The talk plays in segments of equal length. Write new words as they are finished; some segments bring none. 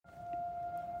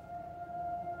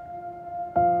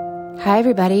Hi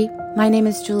everybody, my name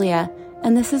is Julia,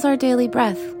 and this is our daily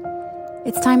breath.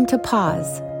 It's time to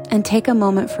pause and take a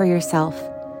moment for yourself.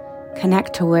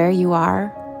 Connect to where you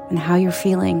are and how you're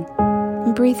feeling,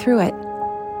 and breathe through it.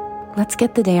 Let's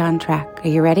get the day on track. Are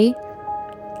you ready?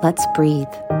 Let's breathe.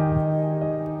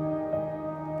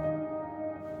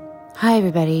 Hi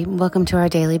everybody, welcome to our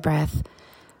daily breath.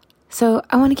 So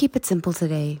I want to keep it simple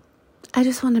today. I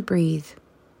just want to breathe.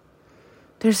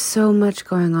 There's so much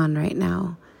going on right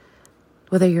now.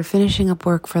 Whether you're finishing up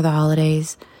work for the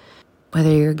holidays, whether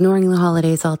you're ignoring the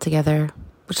holidays altogether,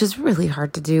 which is really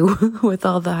hard to do with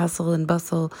all the hustle and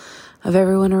bustle of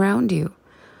everyone around you.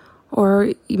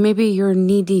 Or maybe you're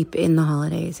knee deep in the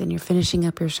holidays and you're finishing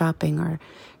up your shopping or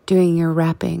doing your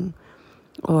wrapping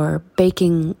or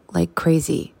baking like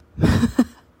crazy.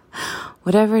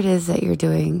 Whatever it is that you're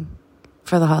doing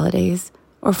for the holidays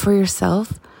or for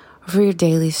yourself or for your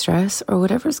daily stress or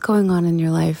whatever's going on in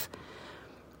your life,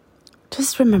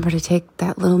 just remember to take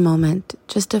that little moment,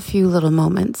 just a few little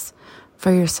moments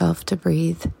for yourself to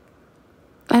breathe.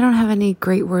 I don't have any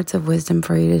great words of wisdom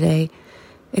for you today,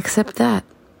 except that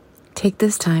take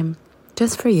this time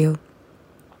just for you,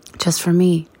 just for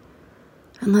me,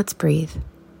 and let's breathe.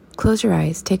 Close your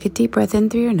eyes, take a deep breath in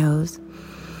through your nose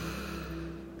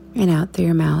and out through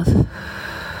your mouth.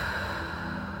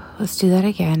 Let's do that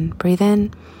again. Breathe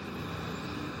in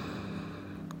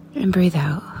and breathe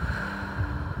out.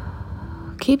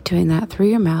 Keep doing that through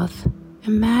your mouth.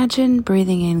 Imagine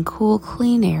breathing in cool,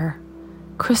 clean air,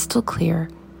 crystal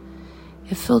clear.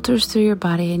 It filters through your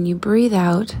body and you breathe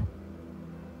out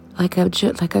like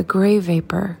a gray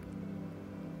vapor.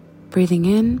 Breathing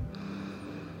in,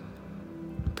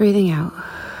 breathing out.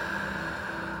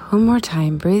 One more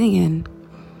time, breathing in.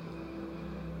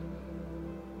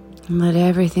 And let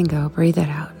everything go. Breathe it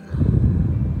out.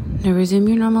 Now resume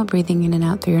your normal breathing in and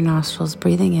out through your nostrils.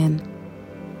 Breathing in.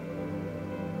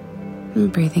 And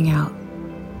breathing out.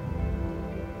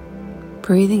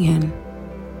 Breathing in.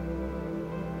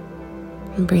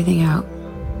 And breathing out.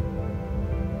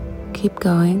 Keep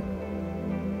going.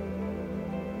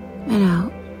 And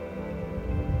out.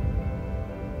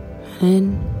 And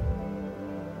in.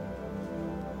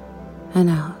 And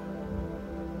out.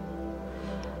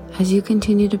 As you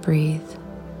continue to breathe,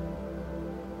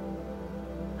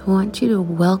 I want you to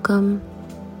welcome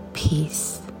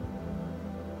peace.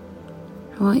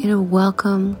 I want you to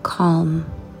welcome calm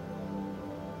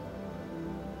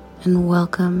and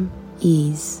welcome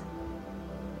ease.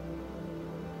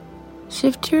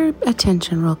 Shift your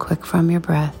attention real quick from your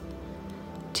breath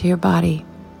to your body.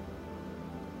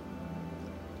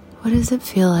 What does it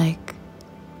feel like?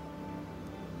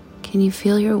 Can you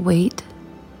feel your weight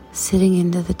sitting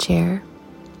into the chair?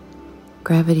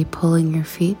 Gravity pulling your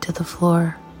feet to the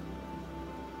floor.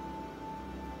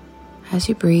 As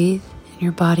you breathe,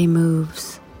 your body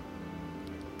moves.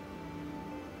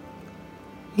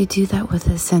 You do that with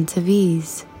a sense of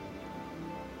ease.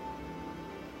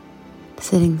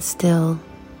 Sitting still,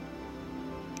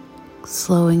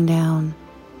 slowing down,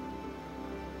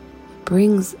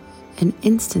 brings an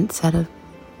instant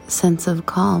sense of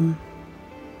calm.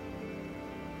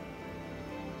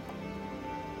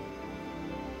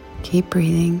 Keep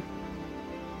breathing.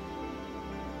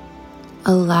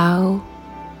 Allow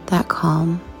that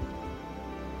calm.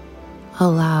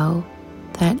 Allow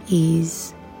that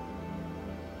ease.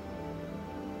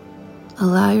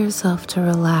 Allow yourself to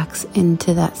relax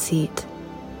into that seat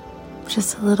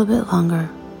just a little bit longer.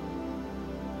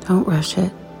 Don't rush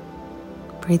it.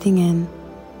 Breathing in,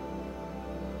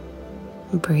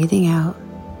 breathing out.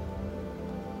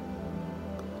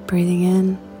 Breathing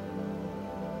in,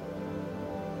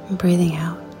 and breathing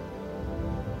out.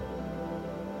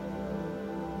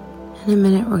 In a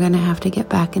minute, we're going to have to get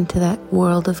back into that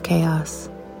world of chaos.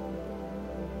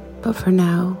 But for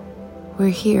now, we're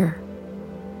here.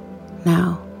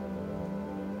 Now,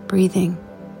 breathing,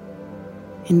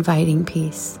 inviting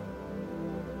peace,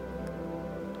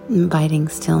 inviting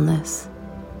stillness,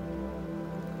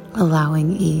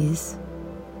 allowing ease.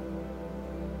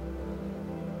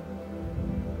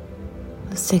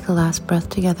 Let's take a last breath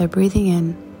together, breathing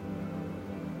in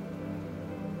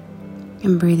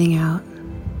and breathing out.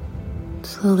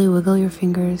 Slowly wiggle your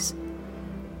fingers.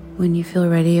 When you feel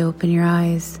ready, open your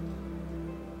eyes.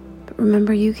 But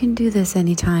remember, you can do this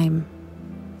anytime.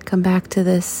 Come back to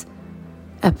this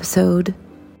episode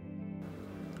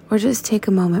or just take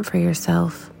a moment for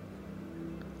yourself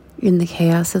in the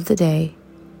chaos of the day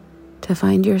to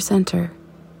find your center,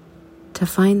 to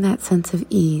find that sense of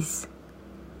ease.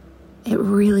 It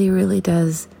really, really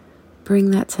does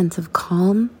bring that sense of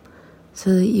calm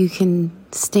so that you can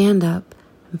stand up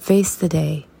and face the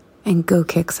day and go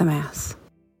kick some ass.